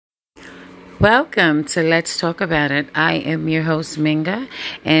Welcome to Let's Talk About It. I am your host, Minga,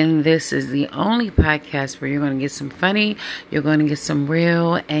 and this is the only podcast where you're going to get some funny, you're going to get some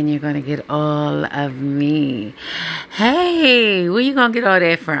real, and you're going to get all of me. Hey, where you going to get all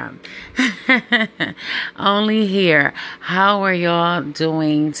that from? Only here. How are y'all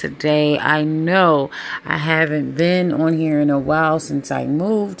doing today? I know I haven't been on here in a while since I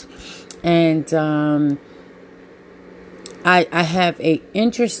moved, and I have a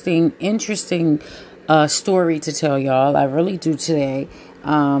interesting story to tell y'all. I really do today.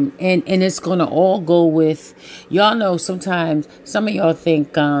 And it's going to all go with, y'all know sometimes some of y'all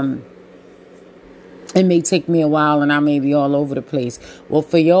think, it may take me a while and I may be all over the place. Well,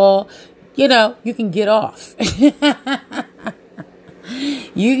 for y'all, you can get off. You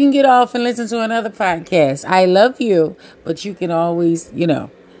can get off and listen to another podcast. I love you, but you can always,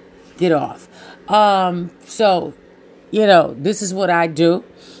 get off. So, this is what I do,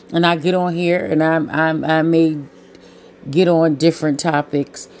 and I get on here, and I may get on different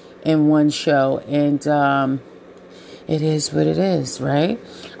topics in one show, and it is what it is, right?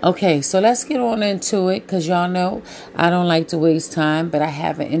 Okay, so let's get on into it, because y'all know I don't like to waste time, but I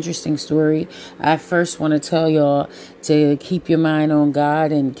have an interesting story. I first want to tell y'all to keep your mind on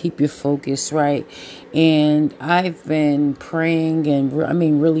God and keep your focus right. And I've been praying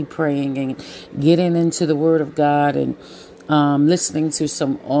really praying and getting into the Word of God and listening to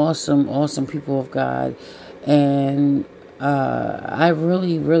some awesome people of God. And I've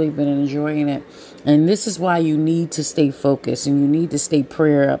really been enjoying it. And this is why you need to stay focused and you need to stay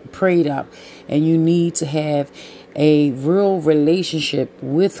prayed up. And you need to have a real relationship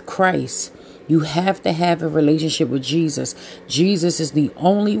with Christ. You have to have a relationship with Jesus. Jesus is the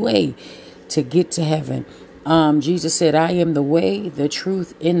only way to get to heaven. Jesus said, I am the way, the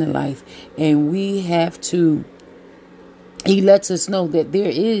truth, and the life. And he lets us know that there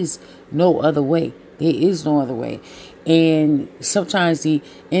is no other way. There is no other way. And sometimes the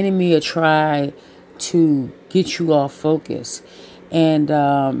enemy will try to get you off focus. And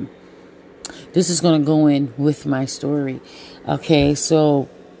this is going to go in with my story. Okay, so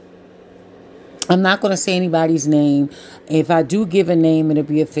I'm not going to say anybody's name. If I do give a name, it'll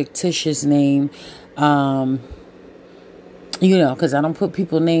be a fictitious name. Because I don't put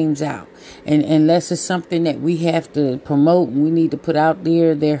people's names out. And unless it's something that we have to promote and we need to put out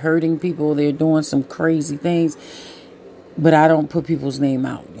there, they're hurting people, they're doing some crazy things. But I don't put people's name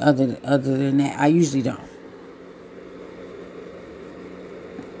out other than that. I usually don't.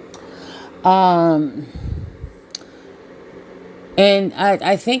 And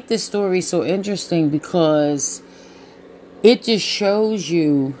I think this story is so interesting because it just shows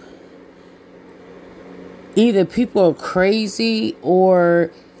you either people are crazy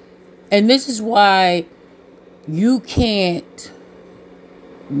and this is why you can't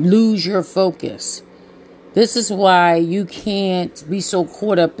lose your focus. This is why you can't be so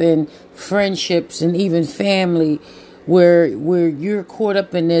caught up in friendships and even family where you're caught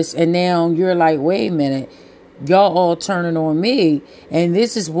up in this and now you're like, wait a minute, y'all all turning on me. And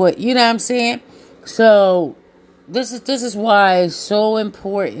this is what, you know what I'm saying? So this is why it's so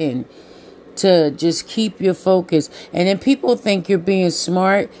important to just keep your focus. And then people think you're being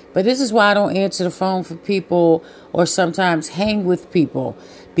smart, but this is why I don't answer the phone for people or sometimes hang with people,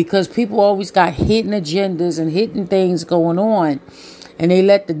 because people always got hidden agendas and hidden things going on, and they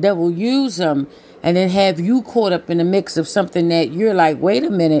let the devil use them and then have you caught up in the mix of something that you're like, wait a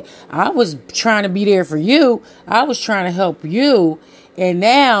minute, I was trying to be there for you. I was trying to help you. And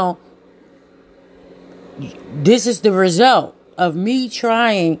now this is the result of me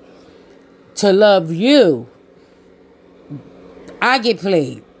trying to love you. I get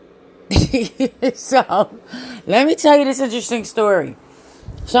played. So let me tell you this interesting story.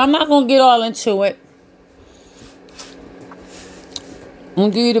 So I'm not going to get all into it. I'm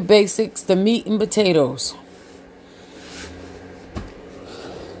going to give you the basics, the meat and potatoes.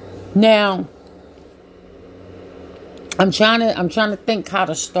 Now, I'm trying to think how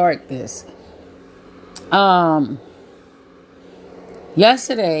to start this.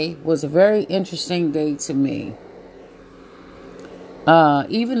 Yesterday was a very interesting day to me.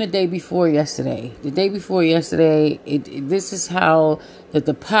 Even the day before yesterday. The day before yesterday, this is how that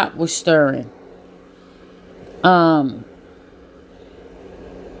the pot was stirring.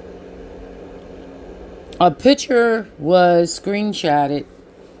 A picture was screenshotted.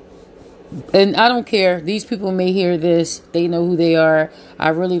 And I don't care. These people may hear this. They know who they are. I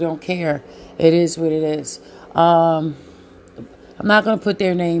really don't care. It is what it is. I'm not going to put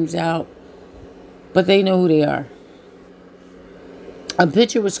their names out. But they know who they are. A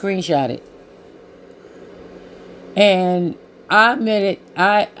picture was screenshotted. And I admit it.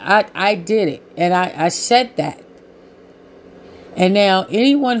 I did it. And I said that. And now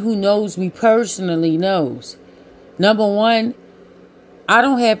anyone who knows me personally knows. Number one, I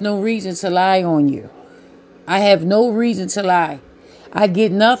don't have no reason to lie on you. I have no reason to lie. I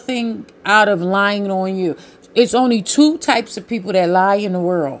get nothing out of lying on you. It's only two types of people that lie in the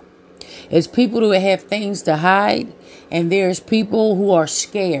world. It's people who have things to hide, and there's people who are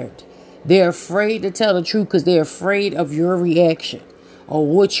scared. They're afraid to tell the truth because they're afraid of your reaction or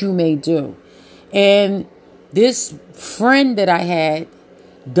what you may do. And this friend that I had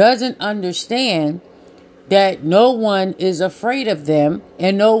doesn't understand that no one is afraid of them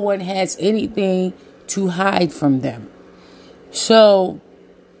and no one has anything to hide from them. So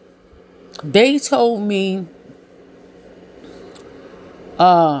they told me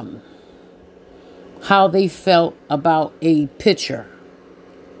how they felt about a picture.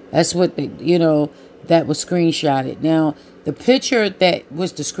 That's what they, that was screenshotted. Now, the picture that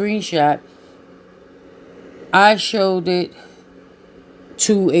was the screenshot, I showed it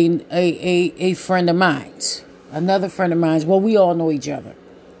to a friend of mine's, another friend of mine's. Well, we all know each other.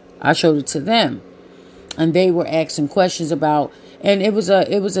 I showed it to them, and they were asking questions about. And it was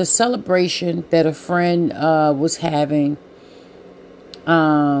a celebration that a friend was having,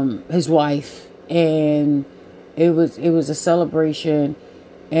 his wife, and it was a celebration.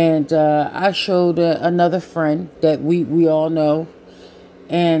 And I showed another friend that we all know,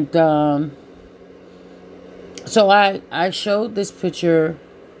 and so I showed this picture,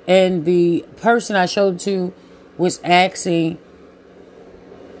 and the person I showed it to was asking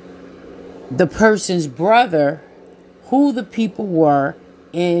the person's brother who the people were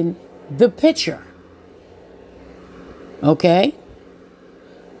in the picture. Okay?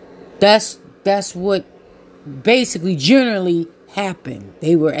 That's what basically generally happened.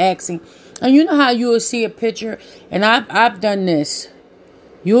 They were asking, and you know how you will see a picture, and I've done this.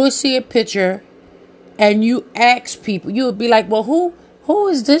 You will see a picture, and you ask people. You would be like, "Well, who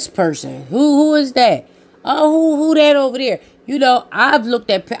is this person? Who is that? Oh, who that over there?" I've looked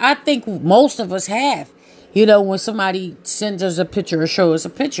at. I think most of us have. When somebody sends us a picture or shows us a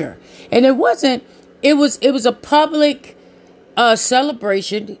picture, and it wasn't. It was a public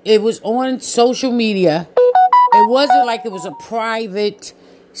celebration. It was on social media. It wasn't like it was a private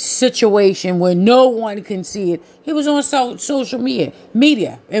situation where no one can see it. It was on social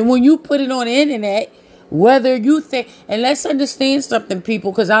media. And when you put it on the internet, whether you think, and let's understand something,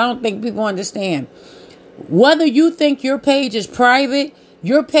 people, because I don't think people understand. Whether you think your page is private,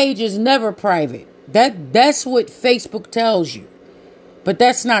 your page is never private. That's what Facebook tells you. But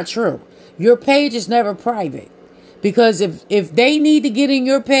that's not true. Your page is never private. Because if they need to get in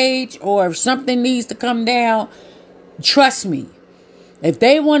your page, or if something needs to come down, trust me, if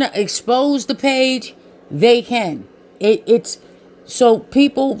they want to expose the page, they can. It's so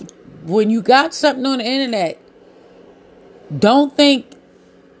people, when you got something on the internet, don't think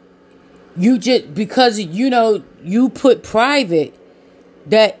you just, because you put private,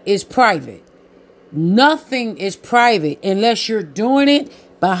 that is private. Nothing is private unless you're doing it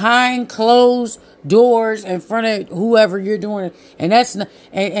behind closed doors in front of whoever you're doing it, and that's not,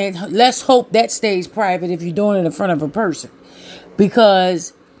 and let's hope that stays private if you're doing it in front of a person,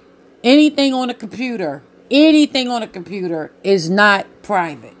 because anything on a computer is not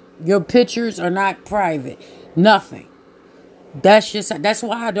private. Your pictures are not private. Nothing. That's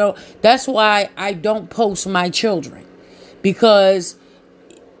why I don't post my children, because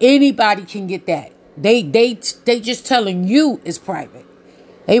anybody can get that. They just telling you it's private.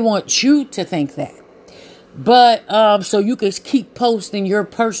 They want you to think that. But so you can keep posting your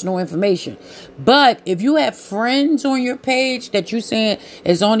personal information. But if you have friends on your page that you saying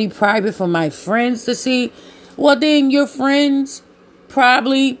is only private for my friends to see, well, then your friends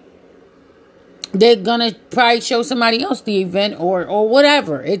they're gonna probably show somebody else the event or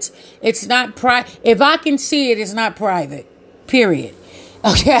whatever. It's not private. If I can see it, it's not private. Period.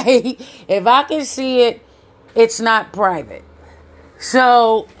 Okay? If I can see it, it's not private.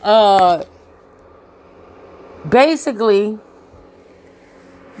 So, basically,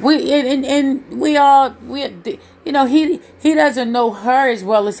 he doesn't know her as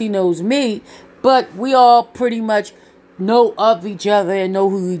well as he knows me, but we all pretty much know of each other and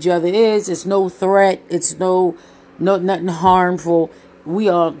know who each other is. It's no threat. It's no nothing harmful. We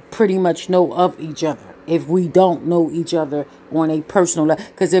all pretty much know of each other. If we don't know each other on a personal level.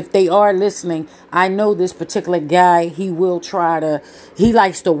 Because if they are listening, I know this particular guy, he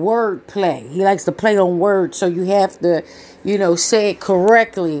likes to word play. He likes to play on words. So you have to, say it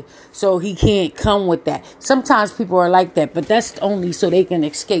correctly so he can't come with that. Sometimes people are like that, but that's only so they can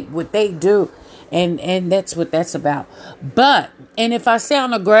escape. What they do And that's what that's about. And if I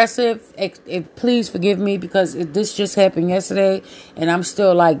sound aggressive, please forgive me, because this just happened yesterday, and I'm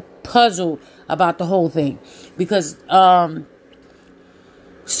still like puzzled about the whole thing. Because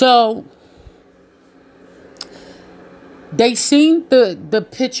so they seen the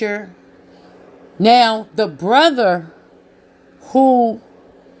picture. Now the brother who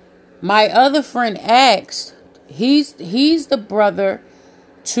my other friend asked, he's the brother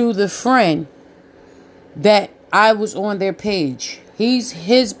to the friend that I was on their page. He's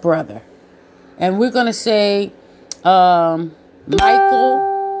his brother. And we're going to say Michael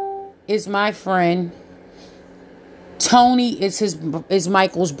is my friend. Tony is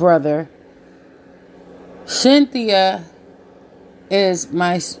Michael's brother. Cynthia is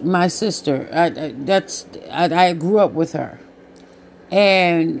my sister. I grew up with her.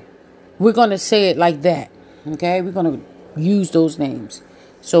 And we're going to say it like that. Okay? We're going to use those names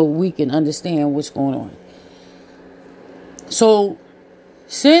so we can understand what's going on. So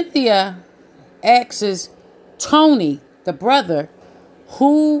Cynthia asks Tony, the brother,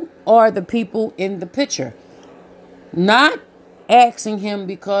 who are the people in the picture? Not asking him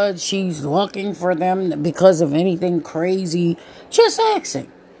because she's looking for them because of anything crazy. Just asking.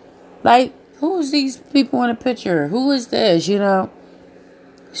 Like, who's these people in the picture? Who is this,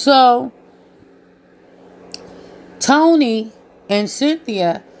 So Tony and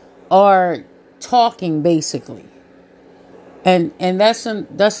Cynthia are talking basically. And that's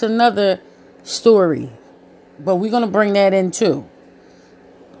another story. But we're going to bring that in too,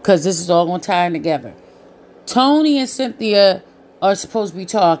 because this is all going to tie in together. Tony and Cynthia are supposed to be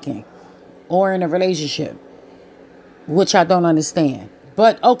talking or in a relationship, which I don't understand.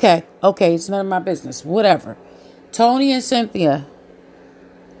 But okay, it's none of my business. Whatever. Tony and Cynthia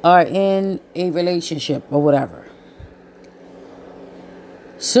are in a relationship or whatever.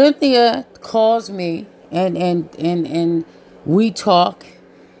 Cynthia calls me and we talk,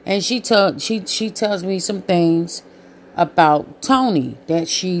 and she tells me some things about Tony that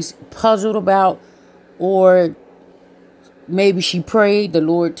she's puzzled about, or maybe she prayed, the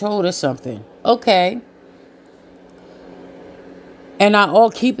Lord told her something. Okay. And I'll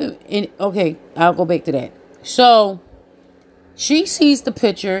keep it in. Okay, I'll go back to that. So she sees the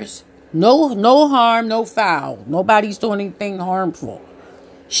pictures. No harm, no foul. Nobody's doing anything harmful.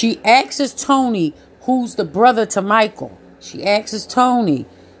 She asks Tony, who's the brother to Michael. She asks Tony,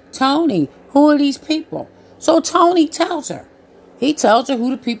 who are these people? So Tony tells her. He tells her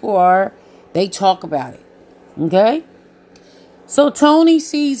who the people are. They talk about it. Okay? So Tony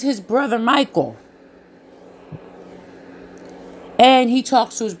sees his brother Michael. And he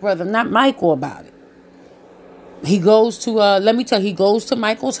talks to his brother, not Michael, about it. He goes to, he goes to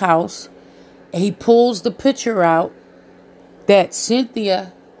Michael's house. And he pulls the picture out that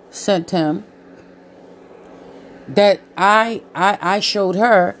Cynthia sent him, that I showed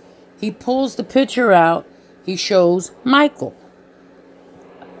her. He pulls the picture out. He shows Michael.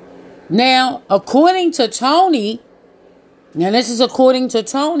 Now, according to Tony, this is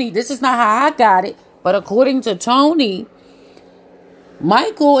not how I got it, but according to Tony,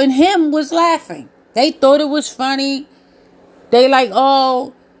 Michael and him was laughing. They thought it was funny. They like,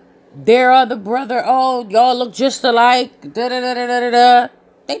 oh, their other brother, oh, y'all look just alike. Da da da da da da.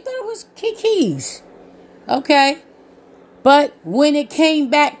 They thought it was kikis. Okay? But when it came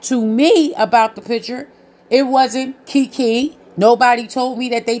back to me about the picture, it wasn't kiki. Nobody told me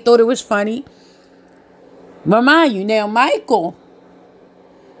that they thought it was funny. But mind you, now Michael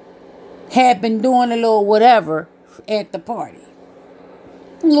had been doing a little whatever at the party.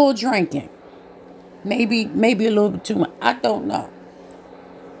 A little drinking. Maybe a little bit too much. I don't know.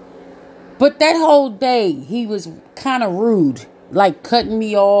 But that whole day, he was kind of rude. Like cutting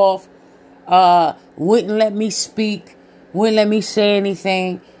me off. Wouldn't let me speak. Wouldn't let me say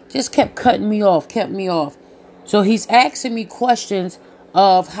anything. Just kept cutting me off. So he's asking me questions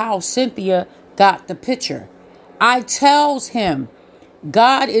of how Cynthia got the picture. I tells him,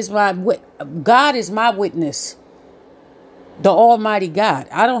 God is my witness. The Almighty God.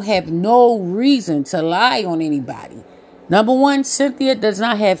 I don't have no reason to lie on anybody. Number one, Cynthia does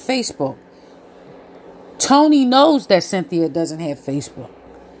not have Facebook. Tony knows that Cynthia doesn't have Facebook.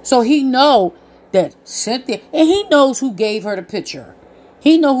 So he know that Cynthia, and he knows who gave her the picture.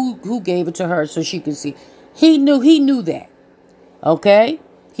 He know who gave it to her so she could see. He knew that. Okay?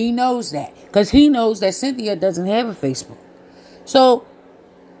 He knows that. Because he knows that Cynthia doesn't have a Facebook. So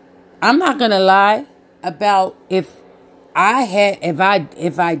I'm not gonna lie about if I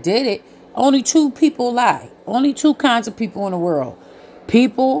did it. Only two people lie. Only two kinds of people in the world.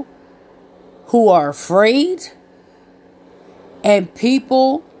 People who are afraid, and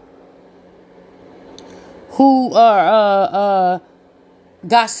people who are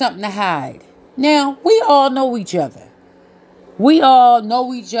got something to hide. Now, we all know each other. We all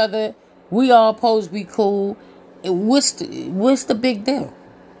know each other. We all supposed to be cool. What's the big deal?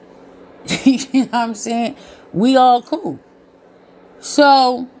 You know what I'm saying? We all cool.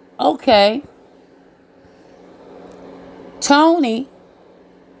 So, okay. Tony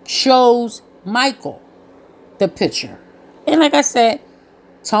shows Michael the picture. And like I said,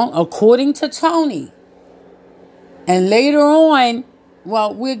 according to Tony, and later on,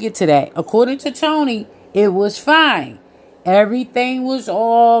 well, we'll get to that. According to Tony, it was fine. Everything was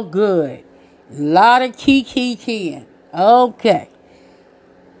all good. A lot of keying. Okay.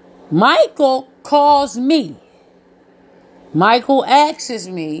 Michael calls me. Michael asks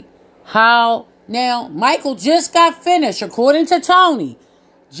me how. Now, Michael just got finished, according to Tony.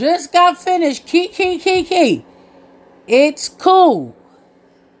 Just got finished. Key. It's cool.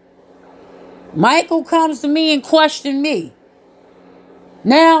 Michael comes to me and questions me.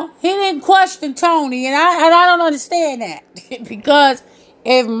 Now, he didn't question Tony, and I don't understand that. Because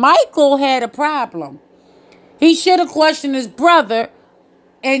if Michael had a problem, he should have questioned his brother,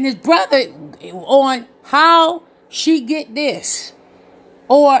 and his brother on how she get this.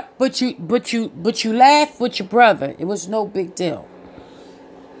 Or, but you laugh with your brother. It was no big deal.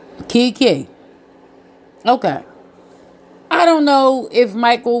 Key. Okay. I don't know if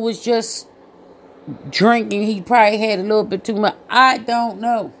Michael was just drinking. He probably had a little bit too much. I don't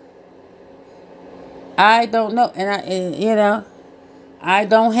know. And I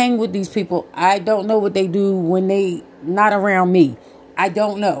don't hang with these people. I don't know what they do when they not around me. I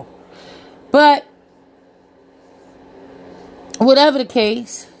don't know. But whatever the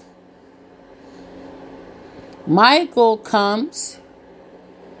case, Michael comes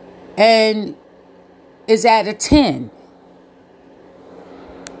and is at a 10.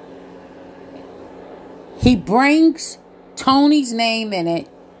 He brings Tony's name in it.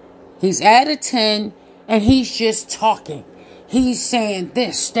 He's at a 10 and he's just talking. He's saying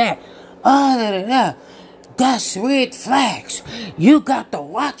this, that, that's red flags. You got to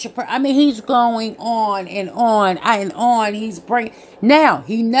watch your... he's going on and on and on. Now,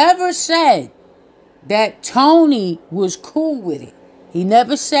 he never said that Tony was cool with it. He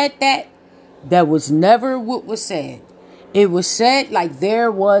never said that. That was never what was said. It was said like there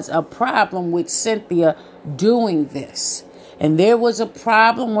was a problem with Cynthia doing this. And there was a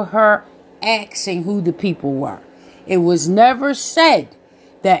problem with her asking who the people were. It was never said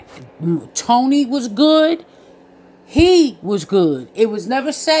that Tony was good. He was good. It was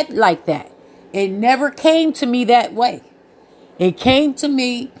never said like that. It never came to me that way. It came to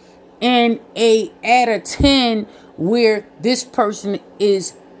me at a 10 where this person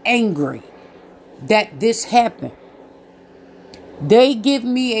is angry that this happened. They give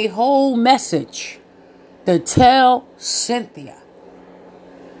me a whole message to tell Cynthia.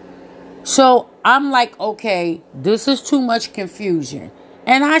 So I'm like, okay, this is too much confusion.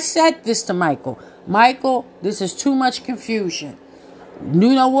 And I said this to Michael. Michael, this is too much confusion.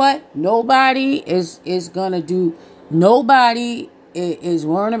 You know what? Nobody is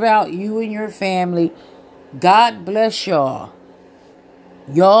worrying about you and your family. God bless y'all.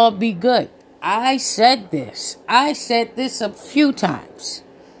 Y'all be good. I said this a few times.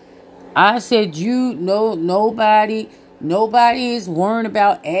 I said, nobody is worrying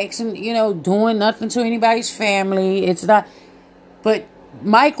about asking, doing nothing to anybody's family. It's not. But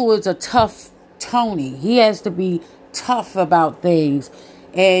Michael is a tough Tony. He has to be tough about things.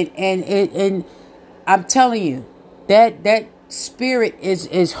 And I'm telling you, that spirit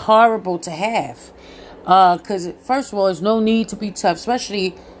is horrible to have. Because first of all, there's no need to be tough,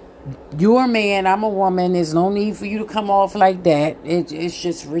 especially you're a man, I'm a woman. There's no need for you to come off like that. It's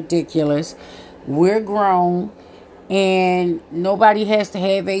just ridiculous. We're grown, and nobody has to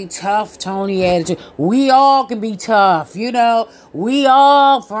have a tough Tony attitude. We all can be tough, We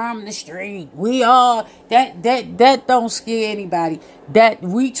all from the street. We all that don't scare anybody. That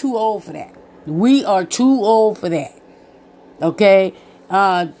we too old for that. We are too old for that. Okay,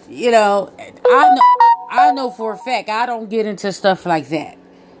 I know for a fact I don't get into stuff like that.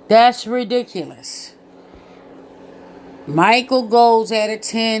 That's ridiculous. Michael goes at a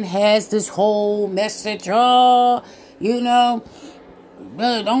 10, has this whole message. Don't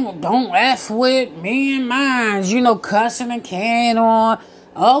F with me and mine. Cussing and carrying on.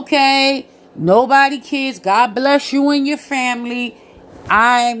 Okay, nobody cares. God bless you and your family.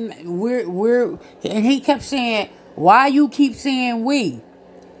 And he kept saying, why you keep saying we?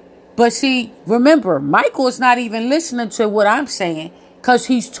 But see, remember, Michael is not even listening to what I'm saying. Because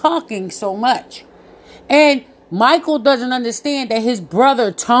he's talking so much. And Michael doesn't understand that his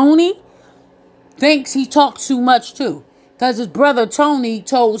brother Tony thinks he talks too much too. Because his brother Tony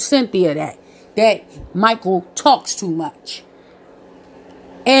told Cynthia that Michael talks too much.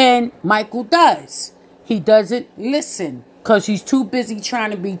 And Michael does. He doesn't listen because he's too busy trying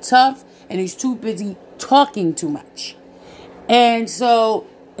to be tough and he's too busy talking too much. And so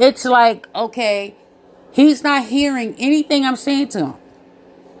it's like, okay, he's not hearing anything I'm saying to him.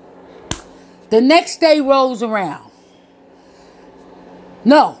 The next day rolls around.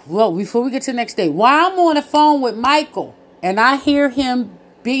 No, well, before we get to the next day, while I'm on the phone with Michael and I hear him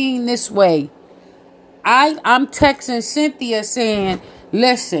being this way, I'm texting Cynthia saying,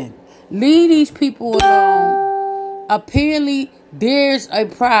 listen, leave these people alone. Apparently, there's a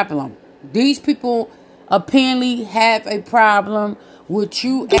problem. These people apparently have a problem with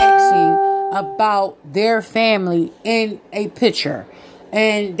you asking about their family in a picture.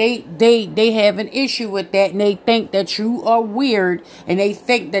 And they have an issue with that, and they think that you are weird, and they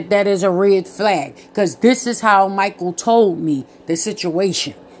think that is a red flag. Because this is how Michael told me the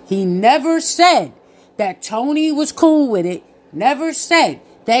situation. He never said that Tony was cool with it. Never said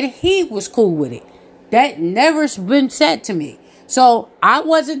that he was cool with it. That never's been said to me. So I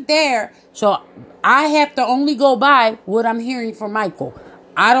wasn't there. So I have to only go by what I'm hearing from Michael.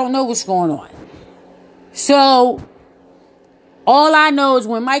 I don't know what's going on. So all I know is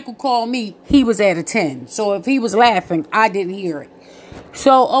when Michael called me, he was at a 10. So if he was laughing, I didn't hear it.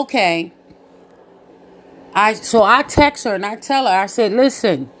 So, okay. I text her and I tell her, I said,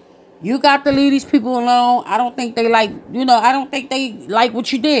 listen, you got to leave these people alone. I don't think they like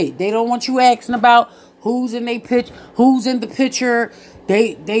what you did. They don't want you asking about who's in the picture.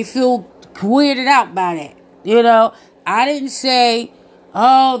 They feel weirded out by that. I didn't say,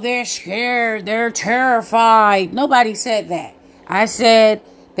 oh, they're scared, they're terrified. Nobody said that. I said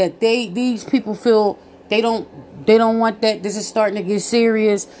that these people feel they don't want that. This is starting to get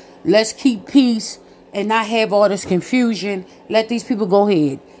serious. Let's keep peace and not have all this confusion. Let these people go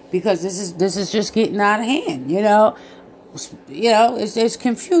ahead because this is just getting out of hand. It's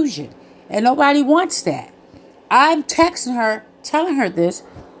confusion and nobody wants that. I'm texting her, telling her this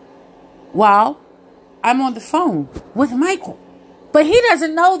while I'm on the phone with Michael, but he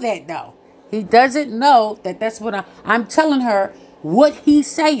doesn't know that though. He doesn't know that that's what I'm telling her what he's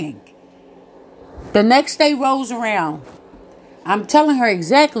saying. The next day rolls around. I'm telling her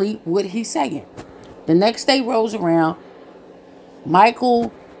exactly what he's saying. The next day rolls around.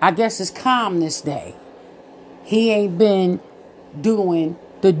 Michael, I guess, is calm this day. He ain't been doing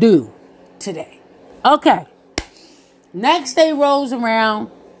the do today. Okay. Next day rolls around.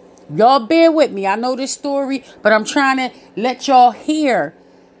 Y'all bear with me. I know this story, but I'm trying to let y'all hear.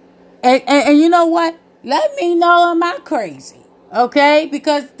 And you know what? Let me know, am I crazy? Okay?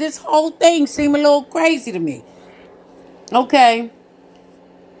 Because this whole thing seemed a little crazy to me. Okay?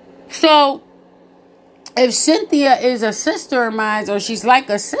 So, if Cynthia is a sister of mine, or she's like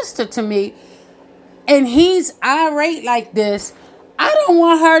a sister to me, and he's irate like this, I don't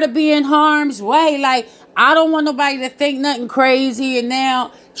want her to be in harm's way. Like, I don't want nobody to think nothing crazy, and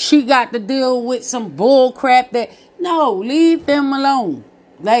now she got to deal with some bull crap that... No, leave them alone.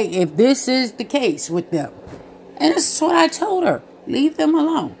 Like, if this is the case with them. And this is what I told her. Leave them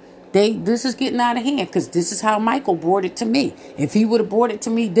alone. This is getting out of hand. Because this is how Michael brought it to me. If he would have brought it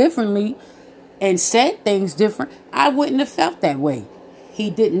to me differently and said things different, I wouldn't have felt that way. He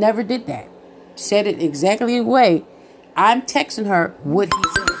never did that. Said it exactly the way. I'm texting her what he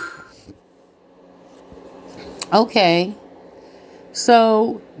said. Okay.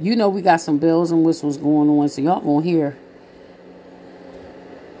 So, we got some bells and whistles going on. So y'all gonna hear.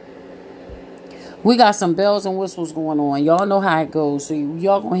 We got some bells and whistles going on. Y'all know how it goes. So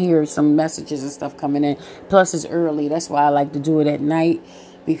y'all gonna hear some messages and stuff coming in. Plus it's early. That's why I like to do it at night.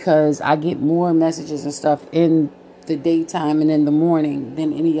 Because I get more messages and stuff in the daytime and in the morning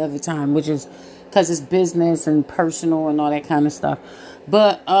than any other time. Which is because it's business and personal and all that kind of stuff.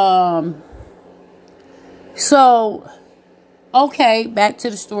 But, so, okay, back to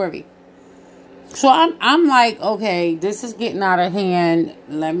the story. So I'm like, okay, this is getting out of hand.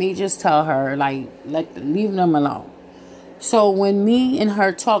 Let me just tell her, like, leave them alone. So when me and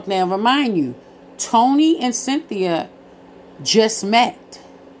her talk, now remind you, Tony and Cynthia just met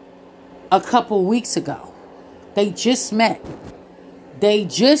a couple weeks ago. They just met. They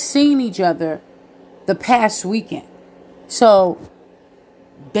just seen each other the past weekend. So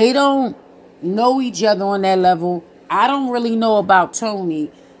they don't know each other on that level. I don't really know about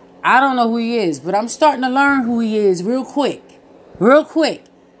Tony. I don't know who he is, but I'm starting to learn who he is real quick. Real quick.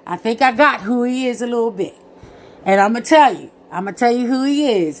 I think I got who he is a little bit. And I'm going to tell you. I'm going to tell you who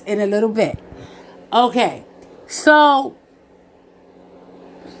he is in a little bit. Okay. So,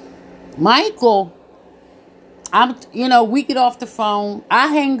 Michael, we get off the phone. I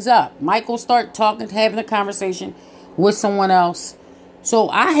hangs up. Michael start talking, having a conversation with someone else. So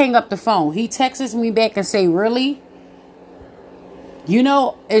I hang up the phone. He texts me back and say, really?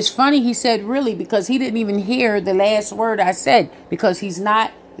 It's funny he said really because he didn't even hear the last word I said because he's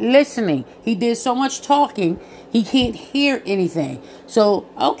not listening. He did so much talking, he can't hear anything. So,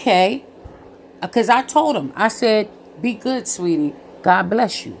 okay. Because I told him, I said, be good, sweetie. God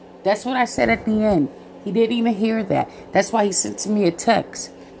bless you. That's what I said at the end. He didn't even hear that. That's why he sent me a text.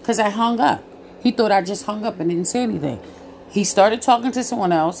 Because I hung up. He thought I just hung up and didn't say anything. He started talking to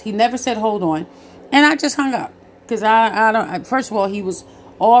someone else. He never said, hold on. And I just hung up. Because I don't, first of all, he was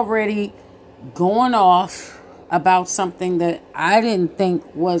already going off about something that I didn't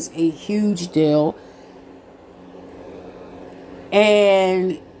think was a huge deal.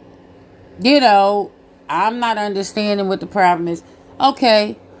 And, I'm not understanding what the problem is.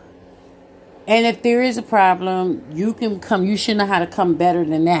 Okay. And if there is a problem, you should know how to come better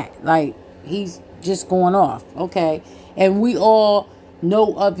than that. Like, he's just going off. Okay. And we all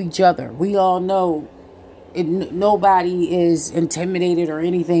know of each other. We all know nobody is intimidated or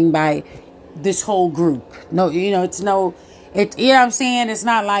anything by this whole group. No, you know what I'm saying? It's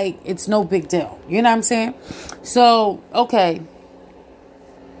not like it's no big deal. You know what I'm saying? So, okay.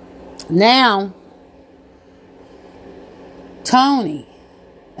 Now, Tony.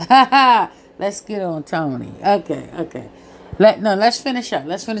 Let's get on Tony. Okay. Let's finish up.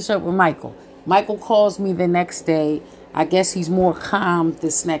 Let's finish up with Michael. Michael calls me the next day. I guess he's more calm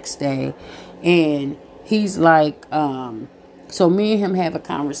this next day. And he's like, so me and him have a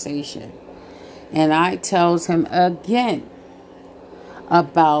conversation. And I tells him again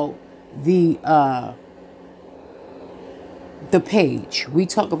about the page. We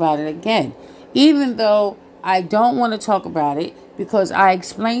talk about it again. Even though I don't want to talk about it because I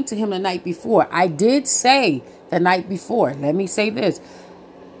explained to him the night before. I did say the night before. Let me say this.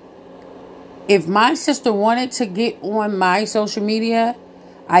 If my sister wanted to get on my social media,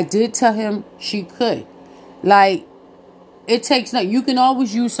 I did tell him she could. Like, it takes no. You can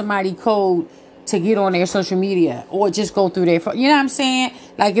always use somebody's code to get on their social media or just go through their phone. You know what I'm saying?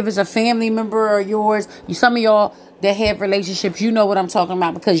 Like if it's a family member or yours, some of y'all that have relationships, you know what I'm talking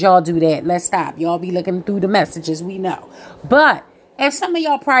about because y'all do that. Let's stop. Y'all be looking through the messages. We know. But if some of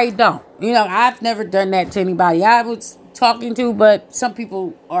y'all probably don't, I've never done that to anybody I was talking to, but some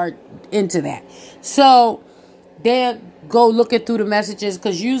people are into that. So they'll go looking through the messages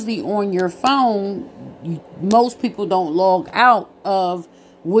because usually on your phone, most people don't log out of,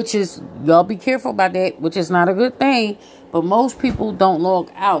 which is, y'all be careful about that, which is not a good thing, but most people don't log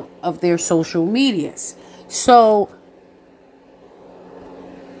out of their social medias. So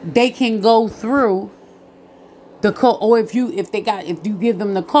they can go through the code, or if you give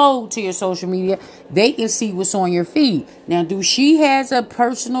them the code to your social media, they can see what's on your feed. Now, do she has a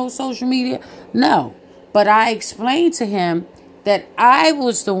personal social media? No. But I explained to him that I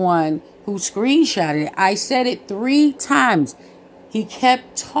was the one who screenshotted it. I said it 3 times. He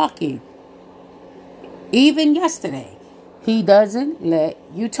kept talking. Even yesterday, he doesn't let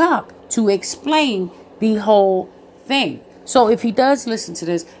you talk to explain the whole thing. So if he does listen to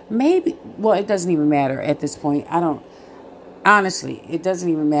this, maybe, well, it doesn't even matter at this point. Honestly, it doesn't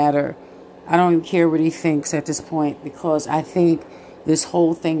even matter. I don't even care what he thinks at this point because I think this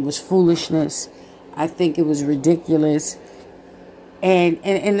whole thing was foolishness. I think it was ridiculous. And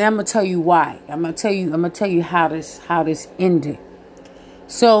I'm going to tell you why. I'm going to tell you how this ended.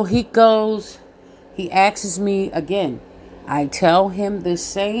 So he asks me again. I tell him the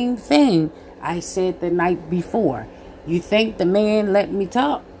same thing I said the night before. You think the man let me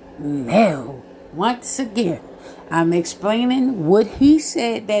talk? No. Once again, I'm explaining what he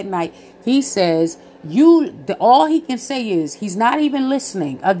said that night. He says, all he can say is he's not even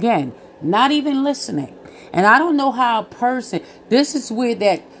listening. Again, not even listening. And I don't know how a person, this is where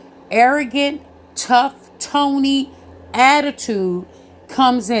that arrogant, tough, Tony attitude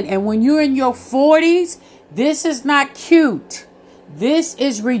comes in. And when you're in your 40s, this is not cute. This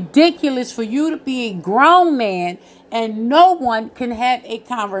is ridiculous for you to be a grown man and no one can have a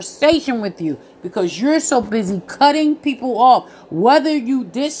conversation with you because you're so busy cutting people off, whether you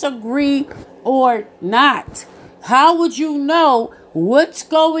disagree or not. How would you know what's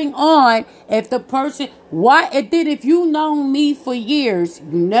going on if the person, if you known me for years,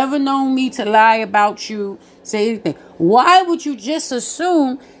 you never known me to lie about you, say anything. Why would you just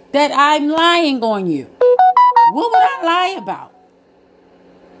assume that I'm lying on you? What would I lie about?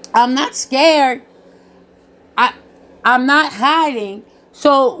 I'm not scared. I'm not hiding.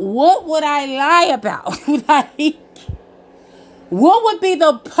 So what would I lie about? What would be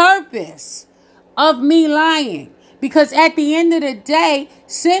the purpose of me lying? Because at the end of the day,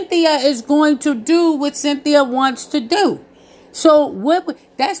 Cynthia is going to do what Cynthia wants to do. So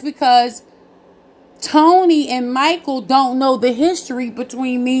that's because Tony and Michael don't know the history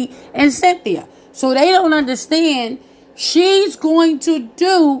between me and Cynthia. So they don't understand she's going to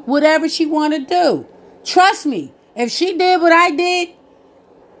do whatever she want to do. Trust me, if she did what I did,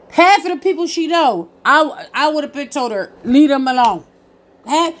 half of the people she know, I would have been told her, leave them alone.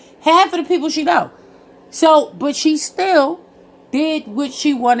 Half of the people she know. So, but she still did what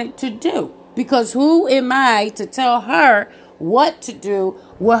she wanted to do. Because who am I to tell her what to do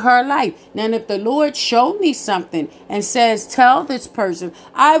with her life? Now, if the Lord showed me something and says, tell this person,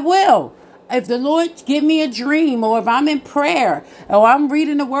 I will. If the Lord give me a dream, or if I'm in prayer, or I'm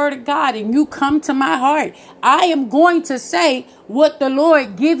reading the word of God and you come to my heart, I am going to say what the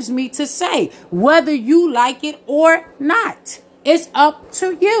Lord gives me to say, whether you like it or not. It's up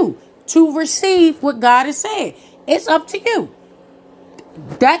to you to receive what God is saying. It's up to you.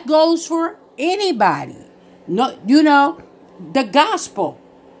 That goes for anybody. No, the gospel.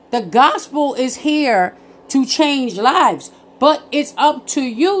 The gospel is here to change lives. But it's up to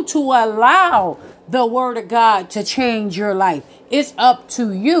you to allow the word of God to change your life. It's up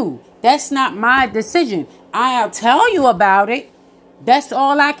to you. That's not my decision. I'll tell you about it. That's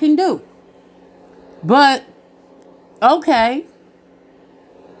all I can do. But, okay.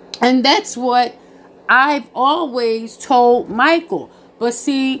 And that's what I've always told Michael. But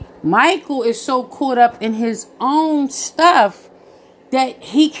see, Michael is so caught up in his own stuff that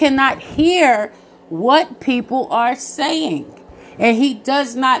he cannot hear what people are saying. And he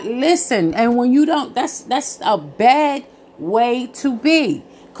does not listen. And when you don't, that's a bad way to be.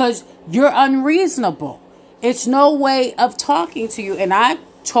 Because you're unreasonable. It's no way of talking to you. And I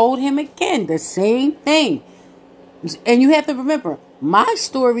told him again the same thing. And you have to remember, my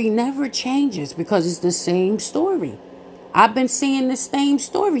story never changes because it's the same story. I've been seeing the same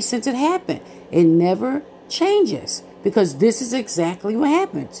story since it happened. It never changes because this is exactly what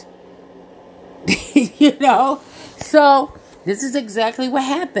happens. So this is exactly what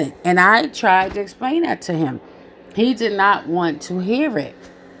happened. And I tried to explain that to him. He did not want to hear it.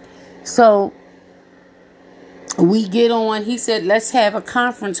 So we get on. He said, let's have a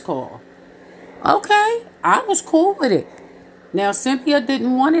conference call. Okay, I was cool with it. Now, Cynthia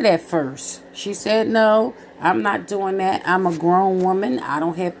didn't want it at first. She said, no, I'm not doing that. I'm a grown woman. I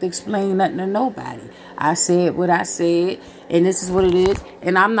don't have to explain nothing to nobody. I said what I said, and this is what it is.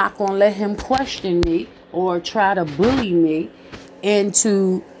 And I'm not going to let him question me or try to bully me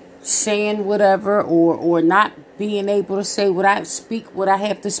into saying whatever or not being able to say what I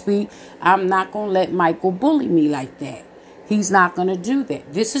have to speak. I'm not going to let Michael bully me like that. He's not going to do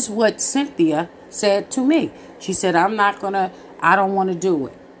that. This is what Cynthia said to me. She said, I don't want to do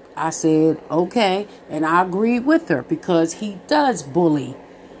it. I said, okay. And I agreed with her because he does bully.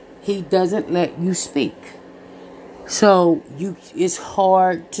 He doesn't let you speak. So it's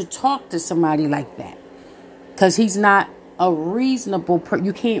hard to talk to somebody like that because he's not a reasonable person.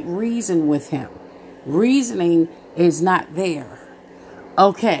 You can't reason with him. Reasoning is not there.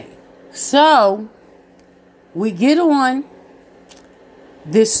 Okay. So we get on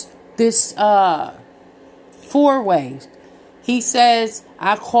this 4 ways. He says,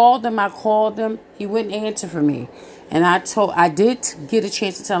 I called him. He wouldn't answer for me. And I did get a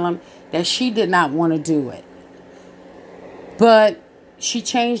chance to tell him that she did not want to do it. But she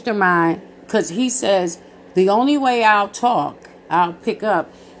changed her mind because he says, the only way I'll pick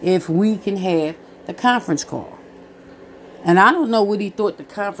up if we can have the conference call. And I don't know what he thought the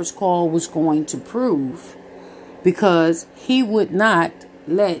conference call was going to prove because he would not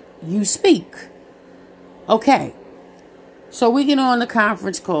let you speak. Okay. So we get on the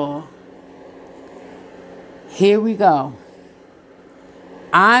conference call. Here we go.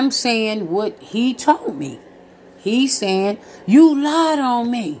 I'm saying what he told me. He's saying, you lied on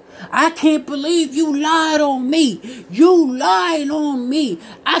me. I can't believe you lied on me. You lied on me.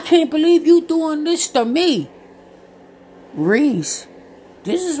 I can't believe you doing this to me. Reese,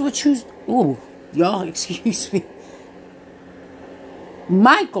 this is what you... Ooh, y'all excuse me.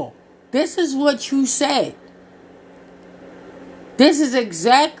 Michael, this is what you said. This is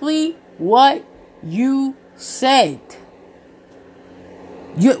exactly what you said.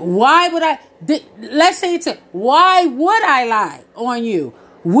 Why would I... Let's say it's why would I lie on you?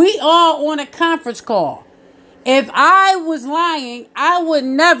 We are on a conference call. If I was lying, I would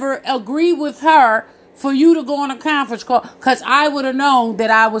never agree with her for you to go on a conference call because I would have known that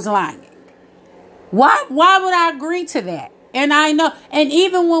I was lying. Why would I agree to that? And I know, and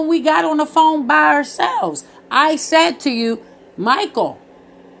even when we got on the phone by ourselves, I said to you, Michael.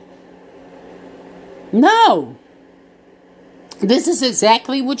 No. This is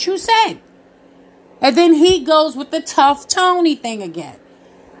exactly what you said. And then he goes with the tough Tony thing again.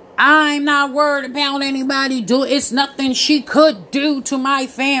 I'm not worried about anybody it's nothing she could do to my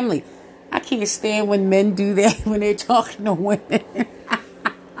family. I can't stand when men do that when they're talking to women.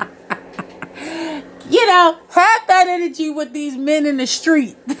 Have that energy with these men in the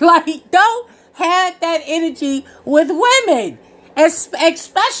street. Like, don't have that energy with women.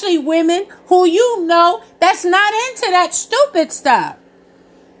 Especially women who that's not into that stupid stuff.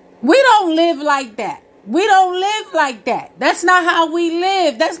 We don't live like that. We don't live like that. That's not how we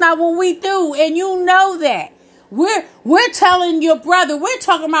live. That's not what we do. And you know that. We're telling your brother, we're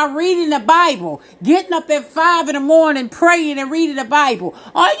talking about reading the Bible, getting up at 5 a.m, praying and reading the Bible.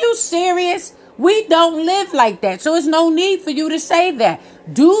 Are you serious? We don't live like that. So there's no need for you to say that.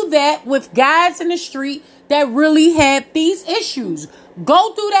 Do that with guys in the street that really have these issues.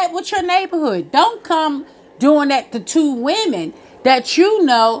 Go do that with your neighborhood. Don't come doing that to two women that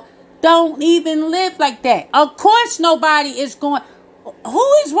don't even live like that. Of course, nobody is going.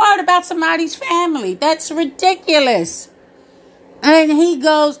 Who is worried about somebody's family? That's ridiculous. And he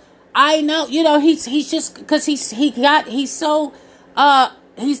goes, I know, he's just because he's not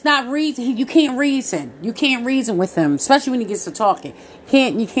reason. You can't reason. You can't reason with him, especially when he gets to talking.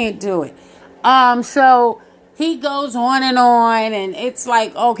 You can't do it. So he goes on, and it's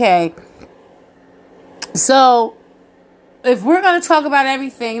like, okay. So if we're going to talk about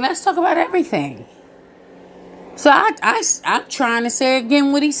everything, let's talk about everything. So I'm trying to say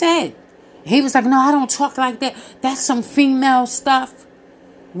again what he said. He was like, no, I don't talk like that. That's some female stuff.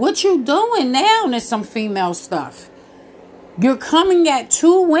 What you doing now is some female stuff. You're coming at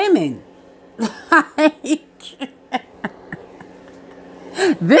two women.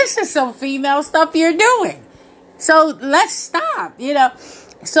 This is some female stuff you're doing. So let's stop,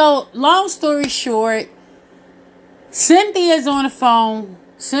 So long story short, Cynthia's on the phone.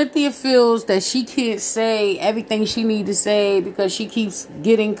 Cynthia feels that she can't say everything she needs to say because she keeps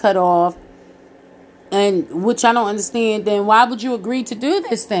getting cut off. And which I don't understand. Then why would you agree to do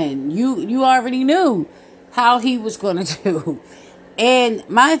this then? You already knew how he was going to do. And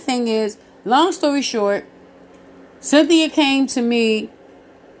my thing is, long story short, Cynthia came to me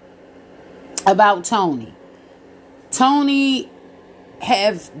about Tony. Tony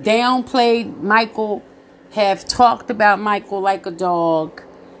have downplayed Michael, have talked about Michael like a dog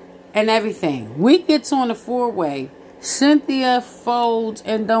and everything. We gets on the four-way. Cynthia folds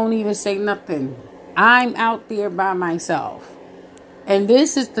and don't even say nothing. I'm out there by myself. And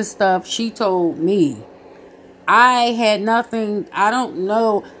this is the stuff she told me. I had nothing. I don't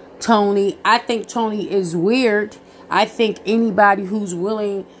know Tony. I think Tony is weird. I think anybody who's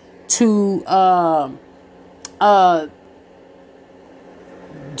willing to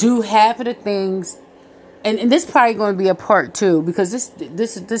do half of the things, and this probably going to be a part 2 because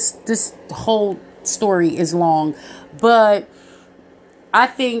this whole story is long, but I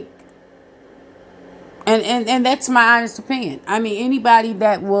think, and that's my honest opinion. I mean, anybody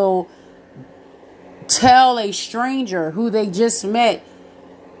that will tell a stranger who they just met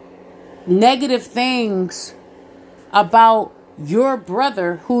negative things about your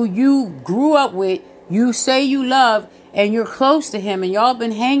brother who you grew up with, you say you love, and you're close to him, and y'all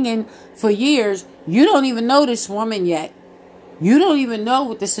been hanging for years, you don't even know this woman yet. You don't even know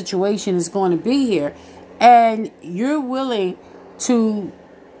what the situation is going to be here. And you're willing to,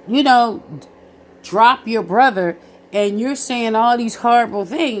 drop your brother, and you're saying all these horrible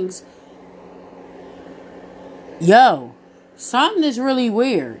things. Yo, something is really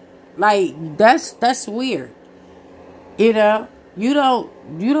weird. Like, that's weird. You don't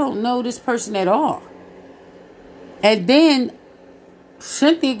know this person at all. And then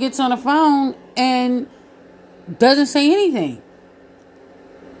Cynthia gets on the phone and doesn't say anything.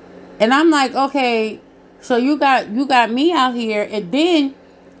 And I'm like, okay, so you got me out here, and then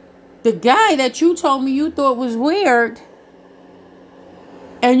the guy that you told me you thought was weird,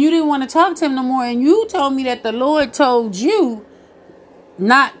 and you didn't want to talk to him no more, and you told me that the Lord told you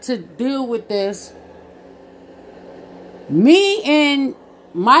not to deal with this. Me and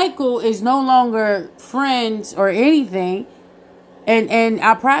Michael is no longer friends or anything. And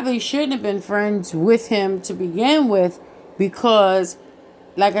I probably shouldn't have been friends with him to begin with, because,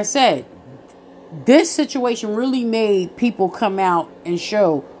 like I said, this situation really made people come out and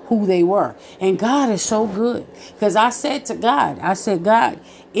show who they were. And God is so good, because I said to God, God,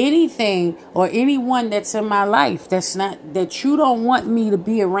 anything or anyone that's in my life that you don't want me to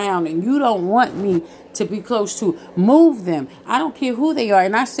be around and you don't want me to be close to, move them. I don't care who they are.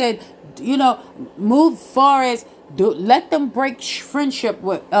 And I said, move far as Let them break friendship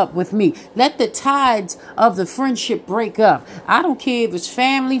up with me. Let the tides of the friendship break up. I don't care if it's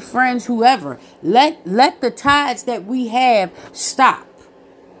family, friends, whoever. Let the tides that we have stop.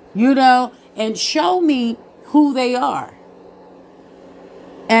 And show me who they are.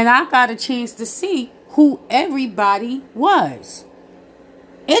 And I got a chance to see who everybody was.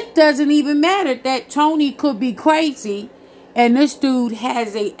 It doesn't even matter that Tony could be crazy and this dude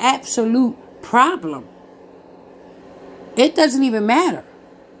has an absolute problem. It doesn't even matter.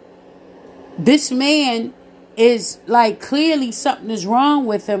 This man is like clearly something is wrong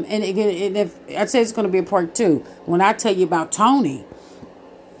with him. And if I say it's going to be a part 2, when I tell you about Tony,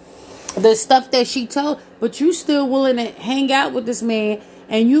 the stuff that she told, but you still willing to hang out with this man,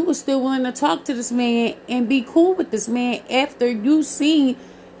 and you were still willing to talk to this man and be cool with this man after you seen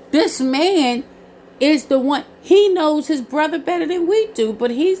this man is the one. He knows his brother better than we do,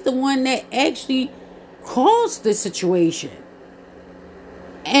 but he's the one that actually caused the situation.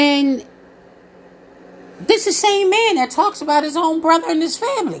 And this is the same man that talks about his own brother and his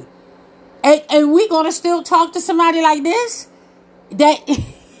family. And we gonna still talk to somebody like this? That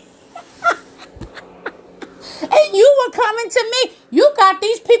and you were coming to me. You got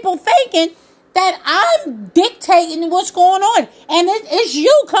these people thinking that I'm dictating what's going on. And it's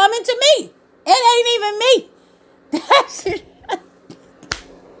you coming to me. It ain't even me. That's it.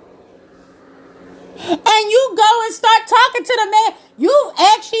 And you go and start talking to the man. You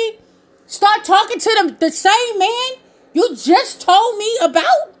actually start talking to the same man you just told me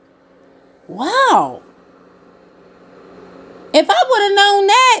about? Wow. If I would have known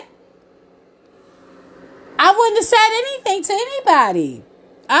that, I wouldn't have said anything to anybody.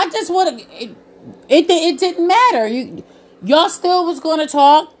 I just would have. It didn't matter. Y'all still was going to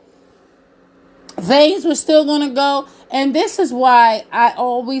talk. Things were still going to go. And this is why I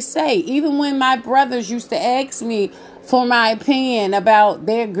always say, even when my brothers used to ask me for my opinion about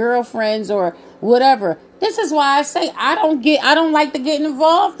their girlfriends or whatever, this is why I say I don't like to get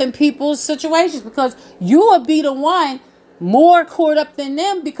involved in people's situations, because you will be the one more caught up than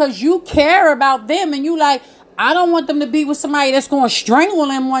them because you care about them and you like, I don't want them to be with somebody that's going to strangle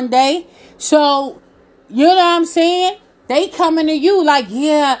them one day. So, you know what I'm saying? They coming to you like,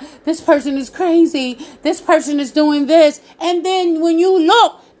 yeah, this person is crazy. This person is doing this. And then when you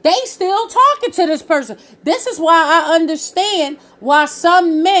look, they still talking to this person. This is why I understand why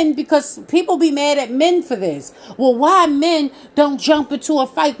some men, because people be mad at men for this. Well, why men don't jump into a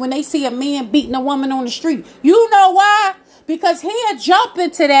fight when they see a man beating a woman on the street? You know why? Because he'll jump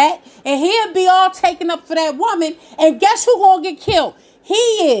into that and he'll be all taken up for that woman. And guess who gonna get killed? He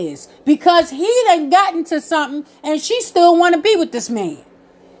is. Because he done got into something and she still want to be with this man.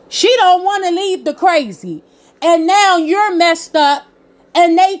 She don't want to leave the crazy. And now you're messed up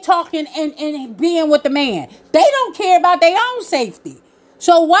and they talking and being with the man. They don't care about their own safety.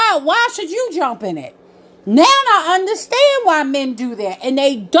 So why should you jump in it? Now I understand why men do that and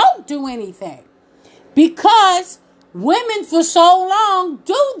they don't do anything. Because women for so long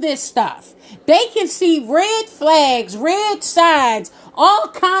do this stuff. They can see red flags, red signs, all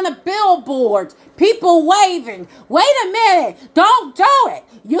kind of billboards, people waving. Wait a minute. Don't do it.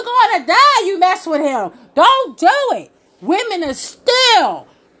 You're going to die. You mess with him. Don't do it. Women are still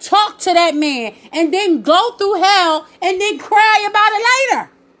talk to that man and then go through hell and then cry about it later.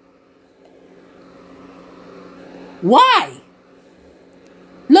 Why?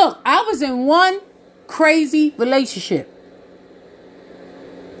 Look, I was in one crazy relationship.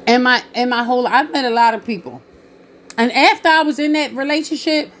 In my whole life, I've met a lot of people. And after I was in that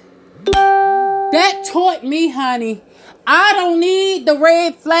relationship, that taught me, honey, I don't need the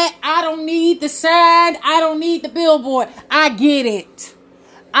red flag. I don't need the sign. I don't need the billboard. I get it.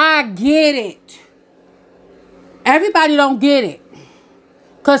 I get it. Everybody don't get it.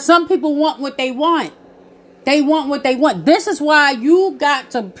 Because some people want what they want. They want what they want. This is why you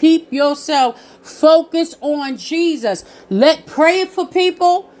got to peep yourself. Focus on Jesus. Pray for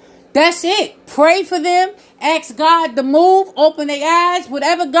people. That's it. Pray for them. Ask God to move. Open their eyes.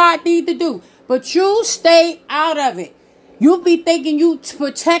 Whatever God needs to do. But you stay out of it. You be thinking you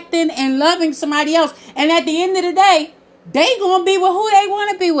protecting and loving somebody else. And at the end of the day, they going to be with who they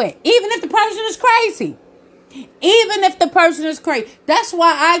want to be with. Even if the person is crazy. Even if the person is crazy. That's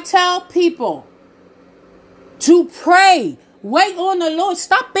why I tell people to pray. Wait on the Lord.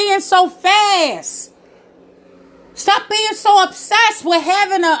 Stop being so fast. Stop being so obsessed with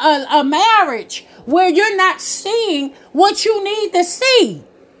having a marriage where you're not seeing what you need to see.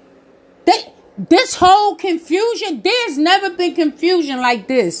 This whole confusion, there's never been confusion like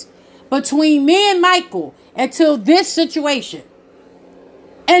this between me and Michael until this situation.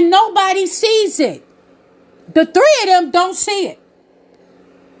 And nobody sees it. The three of them don't see it.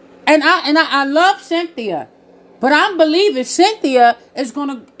 And I love Cynthia, but I'm believing Cynthia is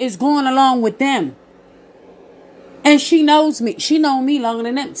going along with them. And she knows me. She knows me longer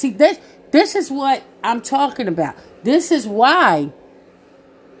than them. See, this is what I'm talking about. This is why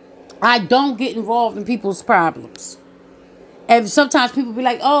I don't get involved in people's problems. And sometimes people be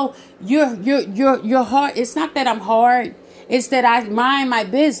like, "Oh, you're hard." It's not that I'm hard. It's that I mind my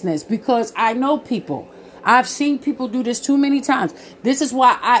business because I know people. I've seen people do this too many times. This is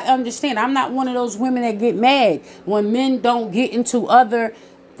why I understand. I'm not one of those women that get mad when men don't get into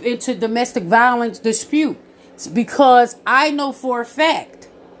domestic violence dispute. It's because I know for a fact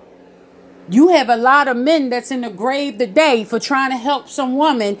you have a lot of men that's in the grave today for trying to help some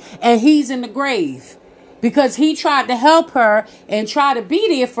woman, and he's in the grave because he tried to help her and try to be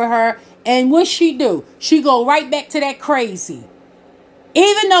there for her. And what she do? She go right back to that crazy.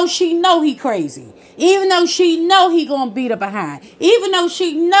 Even though she know he crazy. Even though she know he gonna beat her behind. Even though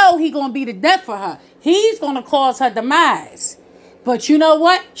she know he gonna be the death for her. He's gonna cause her demise. But you know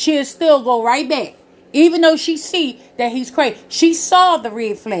what? She'll still go right back. Even though she see that he's crazy. She saw the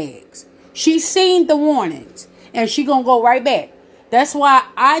red flags. She seen the warnings. And she gonna go right back. That's why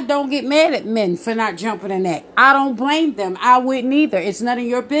I don't get mad at men for not jumping in that. I don't blame them. I wouldn't either. It's none of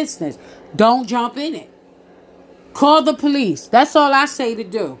your business. Don't jump in it. Call the police. That's all I say to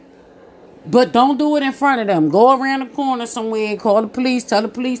do. But don't do it in front of them. Go around the corner somewhere and call the police. Tell the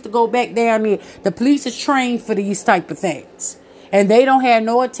police to go back down there. The police is trained for these type of things. And they don't have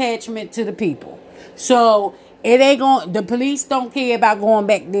no attachment to the people. So the police don't care about going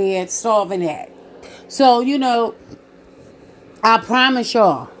back there and solving that. So, I promise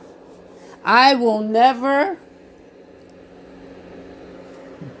y'all, I will never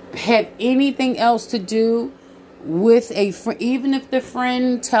have anything else to do with a friend. Even if the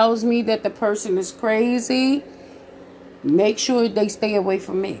friend tells me that the person is crazy, make sure they stay away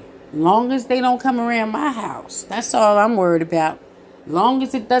from me. Long as they don't come around my house, that's all I'm worried about. Long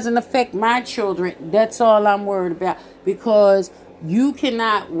as it doesn't affect my children, that's all I'm worried about. Because you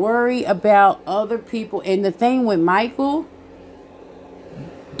cannot worry about other people. And the thing with Michael,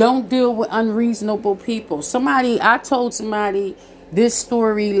 don't deal with unreasonable people. I told somebody this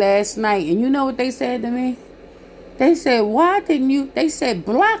story last night, and you know what they said to me? They said, they said,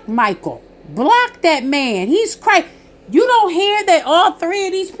 block Michael. Block that man. He's crazy. You don't hear that all three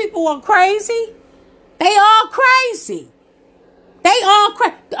of these people are crazy? They all crazy. They all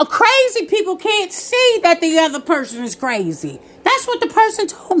crazy. Crazy people can't see that the other person is crazy. That's what the person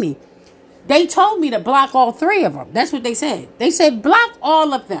told me. They told me to block all three of them. That's what they said. They said block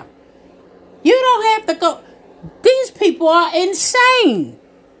all of them. You don't have to go. These people are insane.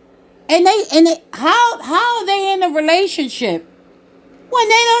 And how are they in a relationship when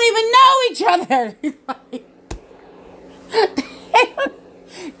they don't even know each other?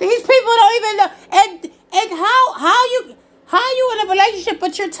 These people don't even know. And how you in a relationship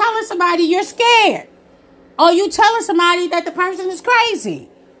but you're telling somebody you're scared? Or you telling somebody that the person is crazy?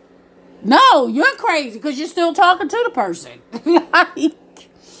 No, you're crazy because you're still talking to the person.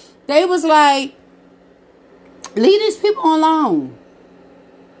 They was like, leave these people alone.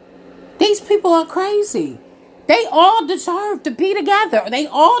 These people are crazy. They all deserve to be together. They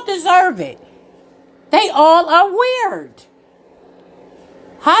all deserve it. They all are weird.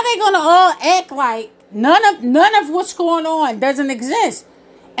 How they gonna all act like none of what's going on doesn't exist?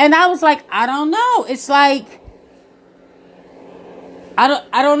 And I was like, I don't know. It's like, I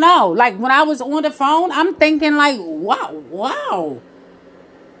don't know. Like when I was on the phone, I'm thinking like, wow.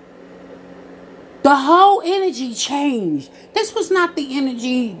 The whole energy changed. This was not the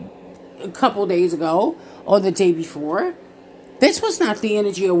energy a couple days ago or the day before. This was not the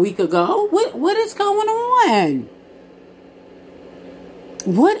energy a week ago. What is going on?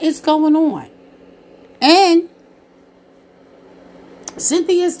 What is going on? And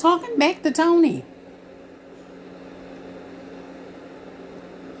Cynthia's talking back to Tony.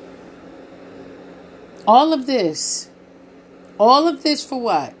 All of this for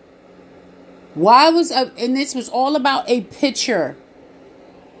what? And this was all about a picture.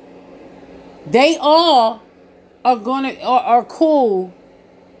 They all are cool.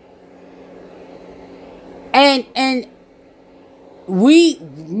 And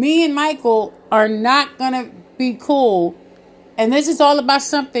me and Michael are not gonna be cool. And this is all about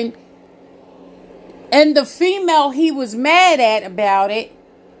something. And the female he was mad at about it,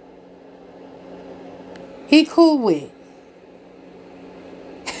 he cool with.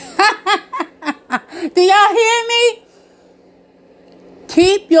 Do y'all hear me?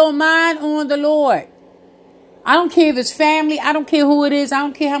 Keep your mind on the Lord. I don't care if it's family. I don't care who it is. I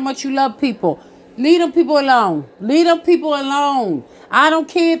don't care how much you love people. Leave them people alone. Leave them people alone. I don't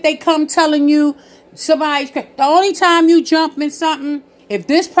care if they come telling you somebody's. The only time you jump in something, if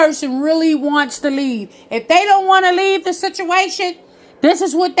this person really wants to leave. If they don't want to leave the situation, this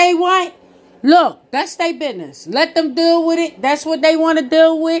is what they want. Look, that's their business. Let them deal with it. That's what they want to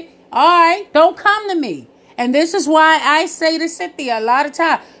deal with. All right, don't come to me. And this is why I say to Cynthia a lot of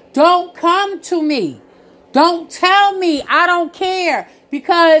times, don't come to me. Don't tell me. I don't care.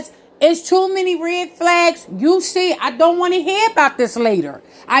 Because it's too many red flags. You see, I don't want to hear about this later.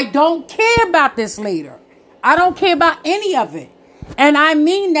 I don't care about this later. I don't care about any of it. And I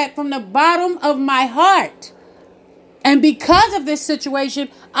mean that from the bottom of my heart. And because of this situation,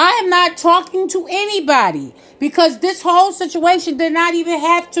 I am not talking to anybody. Because this whole situation did not even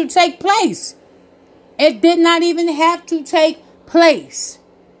have to take place. It did not even have to take place.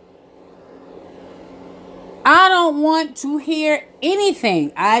 I don't want to hear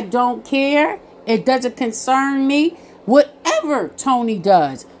anything. I don't care. It doesn't concern me. Whatever Tony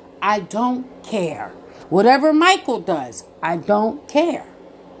does, I don't care. Whatever Michael does, I don't care.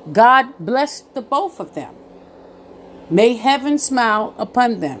 God bless the both of them. May heaven smile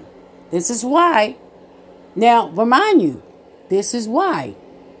upon them. This is why. Now, remind you, this is why.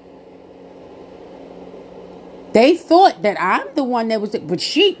 They thought that I'm the one that was, but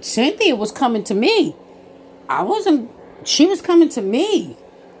Cynthia was coming to me. I wasn't, she was coming to me.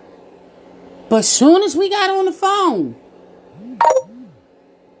 But as soon as we got on the phone,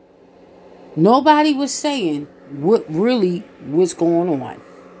 nobody was saying what really was going on.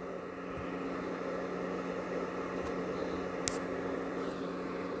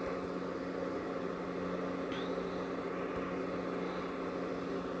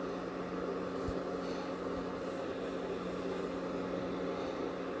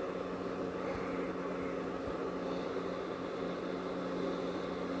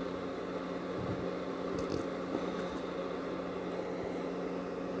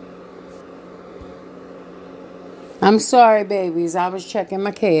 I'm sorry, babies. I was checking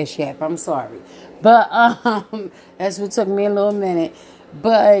my Cash App. I'm sorry. But that's what took me a little minute.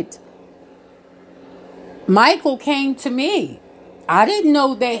 But Michael came to me. I didn't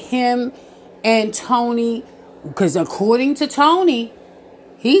know that him and Tony, because according to Tony,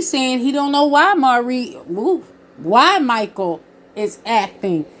 he's saying he don't know why why Michael is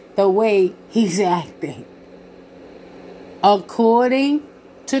acting the way he's acting. According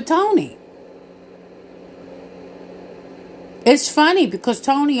to Tony. It's funny because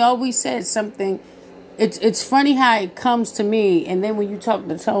Tony always says something. It's funny how it comes to me, and then when you talk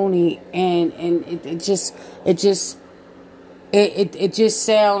to Tony, and it just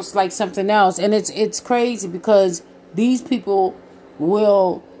sounds like something else, and it's crazy because these people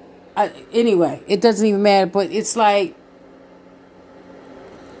will. Anyway, it doesn't even matter. But it's like,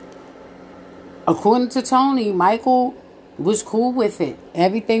 according to Tony, Michael was cool with it.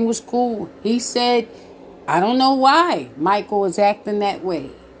 Everything was cool. He said, I don't know why Michael was acting that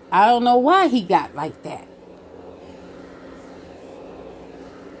way. I don't know why he got like that.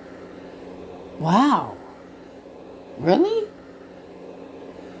 Wow. Really?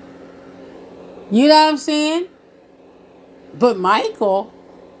 You know what I'm saying? But Michael,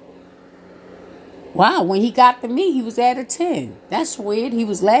 wow, when he got to me, he was at a 10. That's weird. He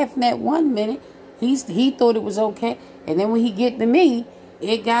was laughing at 1 minute. He thought it was okay. And then when he get to me,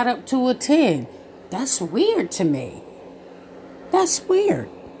 it got up to a 10. That's weird to me. That's weird.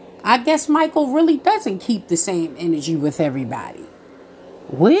 I guess Michael really doesn't keep the same energy with everybody.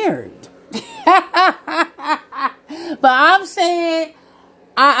 Weird. But I'm saying,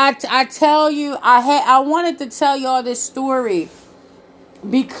 I tell you, I wanted to tell y'all this story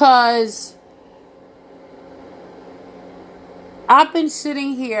because I've been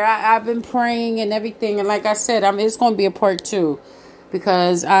sitting here. I've been praying and everything, and like I said, it's going to be a part 2.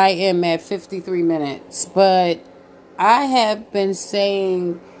 Because I am at 53 minutes. But I have been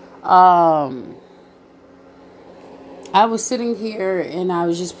saying, I was sitting here and I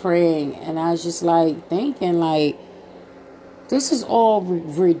was just praying. And I was just like thinking like, this is all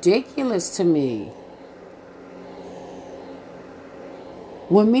ridiculous to me.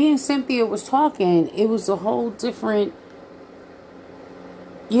 When me and Cynthia was talking, it was a whole different,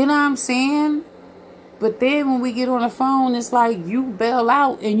 you know what I'm saying? But then when we get on the phone, it's like you bail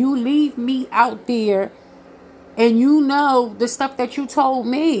out and you leave me out there, and you know the stuff that you told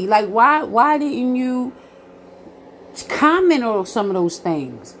me. Like, why didn't you comment on some of those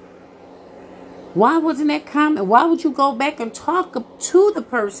things? Why wasn't that comment? Why would you go back and talk to the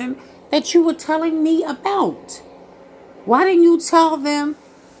person that you were telling me about? Why didn't you tell them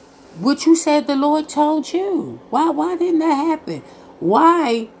what you said the Lord told you? Why didn't that happen?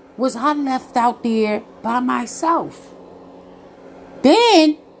 Why was I left out there by myself.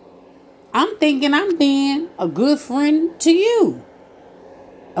 Then I'm thinking I'm being a good friend to you,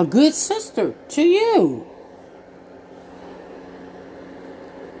 a good sister to you.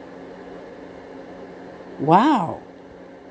 Wow.